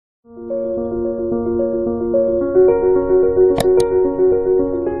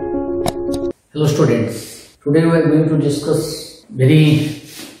Hello students, today we are going to discuss very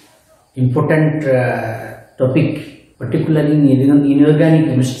important topic, particularly in inorganic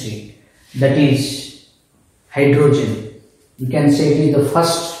chemistry, that is hydrogen. You can say it is the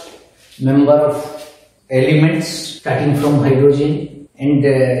first member of elements starting from hydrogen, and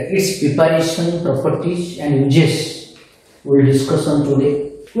its preparation, properties and uses we will discuss on today.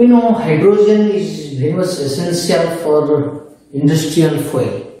 We know hydrogen is very much essential for industrial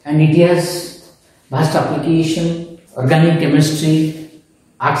fuel, and it has vast application. Organic chemistry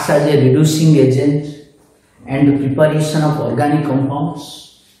acts as a reducing agent and preparation of organic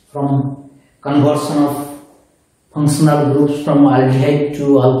compounds from conversion of functional groups from aldehyde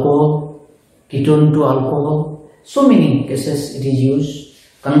to alcohol, ketone to alcohol. So many cases it is used.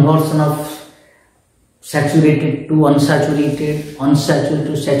 Conversion of saturated to unsaturated, unsaturated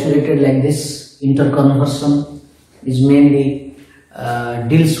to saturated, like this interconversion is mainly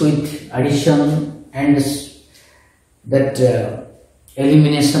deals with addition and that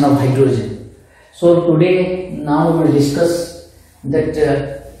elimination of hydrogen. So today now we will discuss that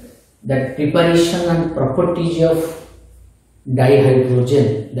that preparation and properties of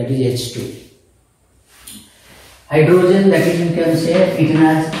dihydrogen, that is H2. Hydrogen, that is, you can say it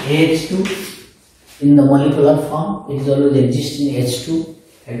has H2 in the molecular form. It is always exists in H2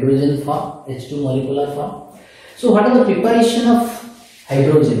 hydrogen form, H2 molecular form. So what is the preparation of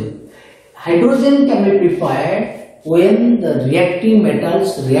hydrogen? Hydrogen can be prepared when the reacting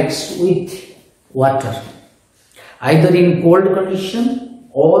metals reacts with water, either in cold condition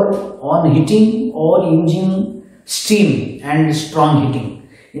or on heating or using steam and strong heating.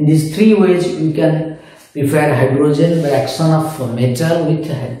 In these three ways you can prepare hydrogen by action of metal with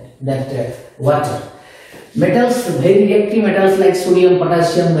that water. Metals, very reactive metals like sodium,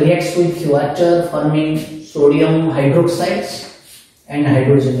 potassium reacts with water, forming sodium hydroxides and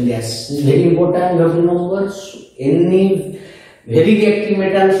hydrogen gas. This is very important. You have to remember, any very reactive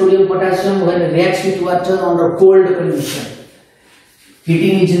metal, sodium, potassium, when it reacts with water under cold condition,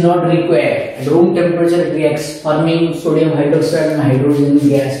 heating is not required. At room temperature it reacts, forming sodium hydroxide and hydrogen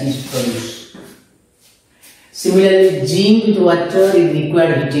gas is produced. Similarly, zinc with water is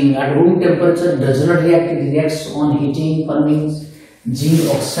required heating. At room temperature it does not react, it reacts on heating, forming zinc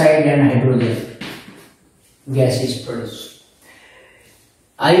oxide and hydrogen gas is produced.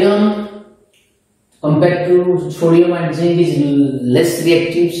 Iron compared to sodium and zinc is less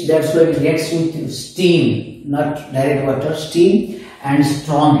reactive, that's why it reacts with steam, not direct water, steam and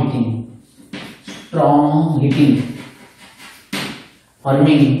strong heating.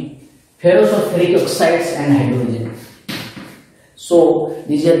 Forming ferrosulfuric oxides and hydrogen. So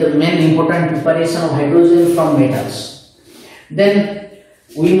these are the main important preparation of hydrogen from metals. Then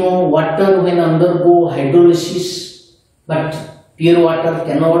we know water when undergo hydrolysis, but pure water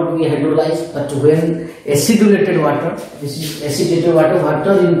cannot be hydrolyzed. But when acidulated water, this is acidated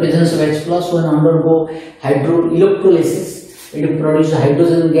water in presence of H plus, when undergo electrolysis, it produces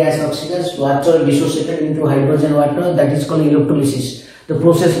hydrogen gas oxygen, water dissociated into hydrogen water, that is called electrolysis. The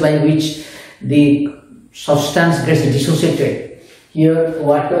process by which the substance gets dissociated. Here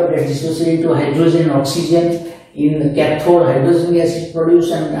water gets dissociated into hydrogen and oxygen. In cathode, hydrogen gas is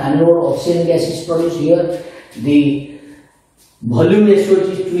produced and anode, oxygen gas is produced. Here the volume ratio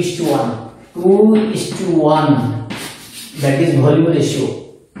is 2:1. 2:1. That is volume ratio.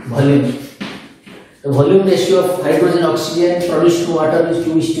 The volume ratio of hydrogen oxygen produced to water is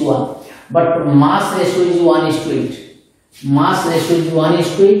 2:1. But mass ratio is 1:8. Mass ratio is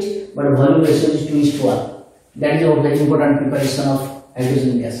 1:8, but volume ratio is 2:1. That is a very important preparation of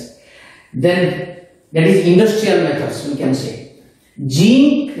hydrogen gas. Then that is industrial methods, we can say.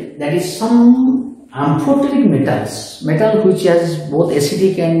 Zinc, that is some amphoteric metals, metal which has both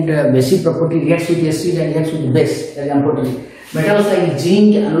acidic and basic property, reacts with acid and reacts with base, that is amphoteric. Metals like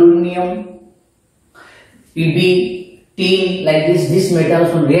zinc, aluminium, Pb, tin, like these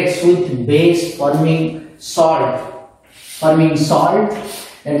metals will reacts with base, forming salt.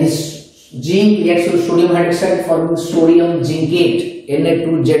 That is zinc reacts with sodium hydroxide, forming sodium zincate,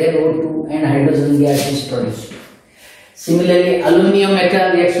 Na2ZnO2, and hydrogen gas is produced. Similarly, aluminium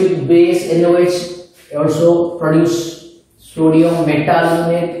metal reacts with base NOH, also produce sodium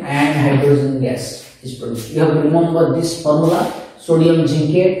metaluminate and hydrogen gas is produced. You have to remember this formula: sodium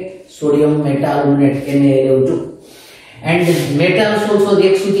zincate, sodium metaluminate, NaLO2. And metals also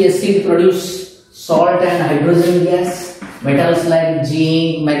reacts with acid, produce salt and hydrogen gas. Metals like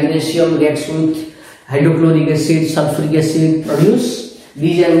zinc, magnesium reacts with hydrochloric acid, sulfuric acid, produce.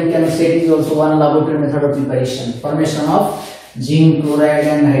 These are, we can say, it is also one laboratory method of preparation. Formation of zinc chloride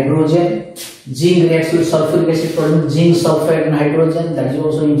and hydrogen Zinc reacts with sulfuric acid, produce zinc sulfide and hydrogen. That is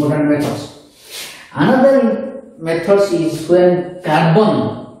also important methods. Another method is when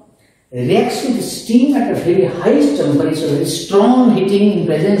carbon reacts with steam at a very high temperature, very strong heating in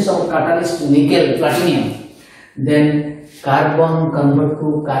presence of catalyst nickel, platinum. Then carbon convert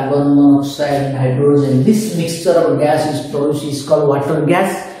to carbon monoxide and hydrogen. This mixture of gas is produced is called water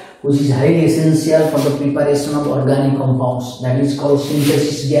gas, which is highly essential for the preparation of organic compounds. That is called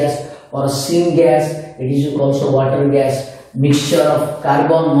synthesis gas or syngas. It is also water gas. Mixture of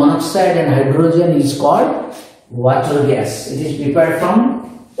carbon monoxide and hydrogen is called water gas. It is prepared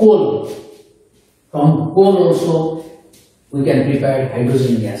from coal. From coal also we can prepare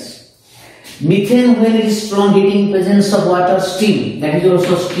hydrogen gas. Methane, when it is strong heating presence of water, steam, that is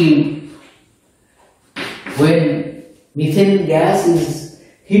also steam. When methane gas is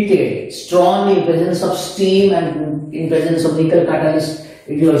heated strongly in presence of steam and in presence of nickel catalyst,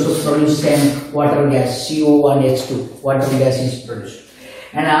 it will also produce same water gas, CO1H2, water gas is produced.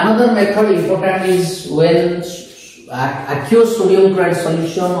 And another method important is when aqueous sodium chloride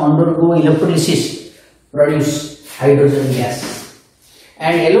solution undergo electrolysis, produce hydrogen gas.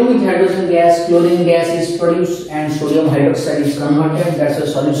 And along with hydrogen gas, chlorine gas is produced and sodium hydroxide is converted. That's why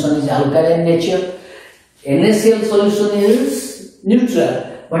solution is alkaline nature. NaCl solution is neutral.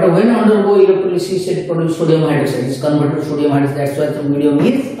 But when undergo electrolysis, it produces sodium hydroxide. It is converted to sodium hydroxide. That's why the medium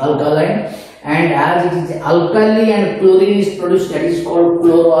is alkaline. And as it is alkali and chlorine is produced, that is called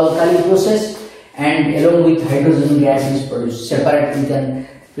chloroalkali process. And along with hydrogen gas is produced. Separate, we can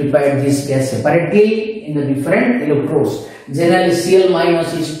prepare this gas separately in the different electrodes. Generally, Cl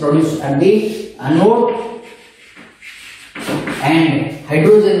minus is produced at the anode and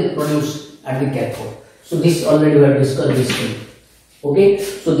hydrogen produced at the cathode. So this already we have discussed this thing. Okay,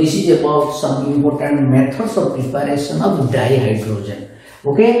 so this is about some important methods of preparation of dihydrogen.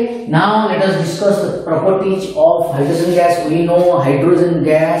 Okay, now let us discuss the properties of hydrogen gas. We know hydrogen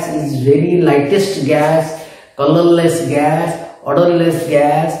gas is very lightest gas, colorless gas, odorless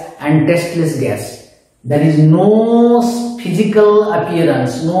gas and tasteless gas. There is no physical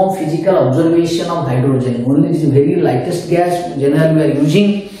appearance, no physical observation of hydrogen. Only it is very lightest gas. Generally we are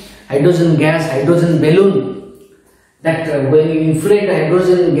using hydrogen gas, hydrogen balloon. That when you inflate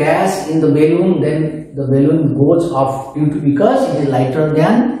hydrogen gas in the balloon, then the balloon goes off because it is lighter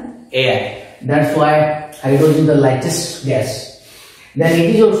than air. That's why hydrogen is the lightest gas. Then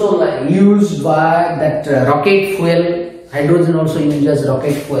it is also used by that rocket fuel. Hydrogen also used as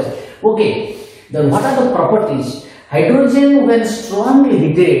rocket fuel. Okay, then what are the properties? Hydrogen when strongly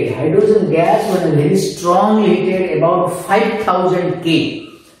heated, hydrogen gas when very strongly heated, about 5000 K.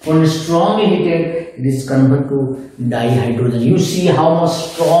 When strongly heated, it is converted to dihydrogen. You see how much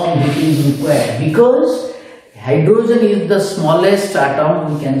strong heat is required, because hydrogen is the smallest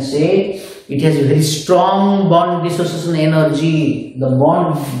atom. We can say it has a very strong bond dissociation energy. The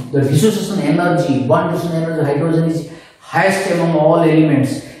dissociation energy, bond dissociation energy of hydrogen is highest among all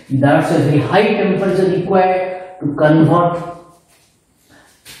elements. That's a very high temperature required to convert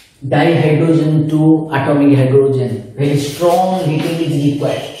dihydrogen to atomic hydrogen. Very strong heating is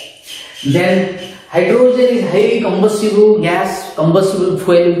required. Then hydrogen is highly combustible gas, combustible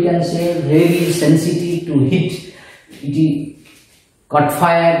fuel, we can say, very sensitive to heat. It caught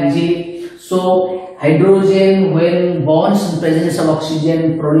fire easily. So hydrogen when bonds in presence of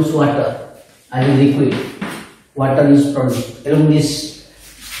oxygen produce water as a liquid. Water is produced. Along this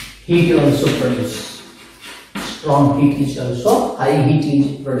heat also produced. Strong heat is also, high heat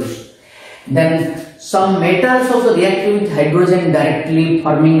is produced. Then some metals also react with hydrogen directly,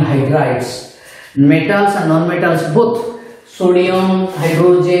 forming hydrides. Metals and non-metals both. Sodium,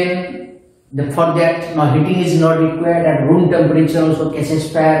 hydrogen, for that now heating is not required at room temperature, also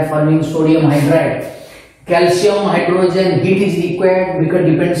catches fire, forming sodium hydride. Calcium, hydrogen, heat is required because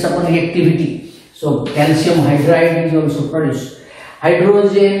depends upon reactivity. So calcium hydride is also produced.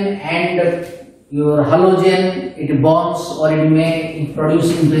 Hydrogen and your halogen, it bonds or it may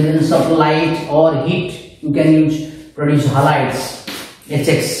produce in presence of light or heat. You can produce halides,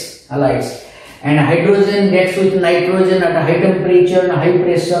 HX halides. And hydrogen reacts with nitrogen at a high temperature and high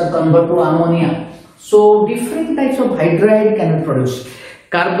pressure, convert to ammonia. So different types of hydride can be produced.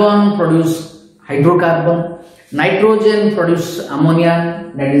 Carbon produce hydrocarbon, nitrogen produce ammonia,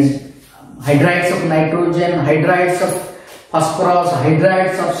 that is hydrides of nitrogen, hydrides of phosphorus,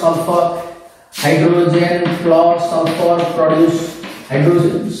 hydrides of sulfur. Hydrogen, fluor, sulfur produce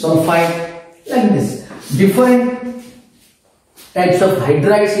hydrogen sulfide, like this. Different types of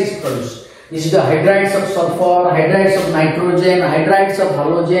hydrides is produced. This is the hydrides of sulfur, hydrides of nitrogen, hydrides of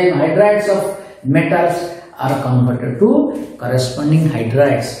halogen, hydrides of metals are converted to corresponding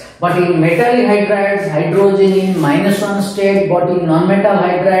hydrides. But in metallic hydrides, hydrogen in -1 state, but in non-metal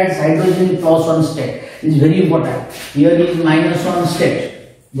hydrides, hydrogen in +1 state. It is very important. Here is -1 state,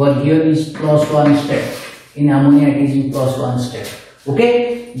 but here is +1 state. In ammonia, it is in +1 state. Okay.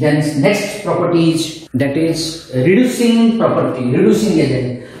 Then next property is, that is reducing property, reducing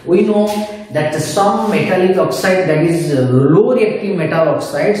agent. We know that some metallic oxide, that is low reactive metal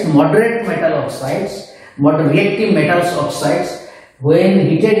oxides, moderate metal oxides, reactive metals oxides, when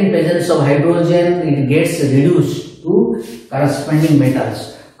heated in presence of hydrogen, it gets reduced to corresponding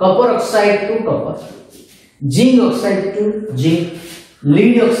metals. Copper oxide to copper, zinc oxide to zinc,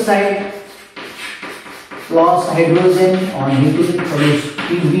 lead oxide plus hydrogen on heating produce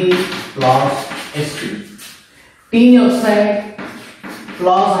Pb plus Sp. Tin oxide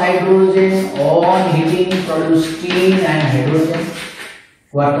plus hydrogen on heating produce tin and hydrogen,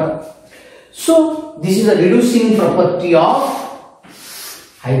 water. So this is the reducing property of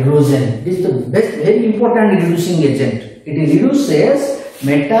hydrogen. This is the best, very important reducing agent. It reduces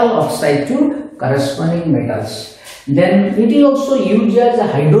metal oxide to corresponding metals. Then it is also used as a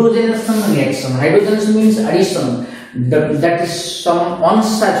hydrogenation reaction. Hydrogenation means addition. That is some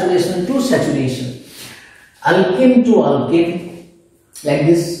unsaturation to saturation. Alkene to alkene. Like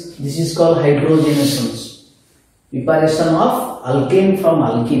this is called hydrogenations. Preparation of alkane from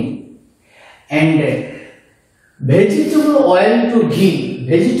alkene. And vegetable oil to ghee.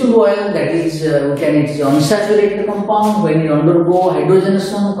 Vegetable oil, that is it is unsaturated compound. When you undergo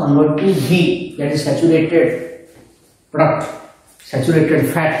hydrogenation, convert to ghee, that is saturated product, saturated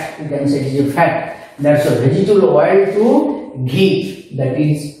fat. You can say it is a fat. That's a vegetable oil to ghee. That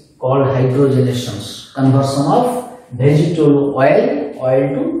is called hydrogenations. Conversion of vegetable oil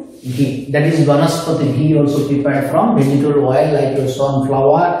to ghee. That is vanaspati ghee, also prepared from vegetable oil, like your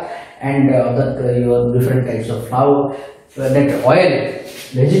sunflower and your different types of flour. That oil,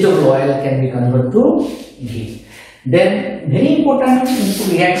 vegetable oil, can be converted to ghee. Then very important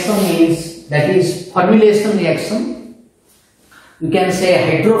reaction is, that is formulation reaction. You can say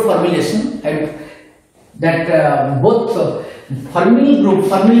hydroformylation. That both formyl group,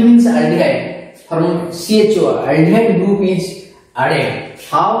 formyl means aldehyde, from CHO, aldehyde group is added.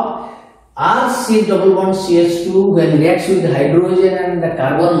 How? RC double bond CH2 when reacts with hydrogen and the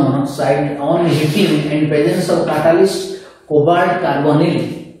carbon monoxide on heating and presence of catalyst cobalt carbonyl.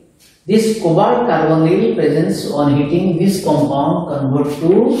 This cobalt carbonyl presence on heating, this compound convert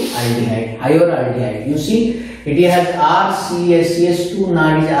to aldehyde, higher aldehyde. You see, it has RCH2,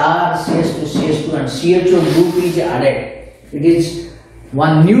 now it is RCH2CH2 and CHO group is added. It is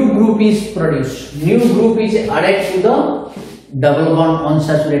one new group is produced. New group is added to the double bond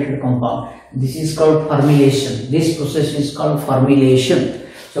unsaturated compound. This is called formylation. This process is called formylation.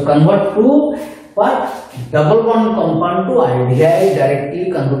 So convert to what? Double bond compound to aldehyde,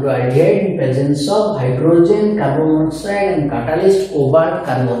 directly convert to aldehyde in presence of hydrogen, carbon monoxide and catalyst cobalt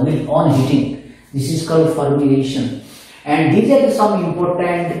carbonyl on heating. This is called formylation. And these are some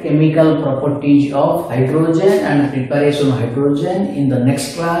important chemical properties of hydrogen and preparation of hydrogen. In the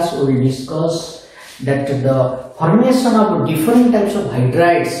next class, we will discuss that the formation of different types of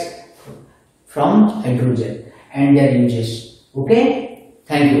hydrides from hydrogen and their uses. Okay,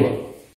 thank you all.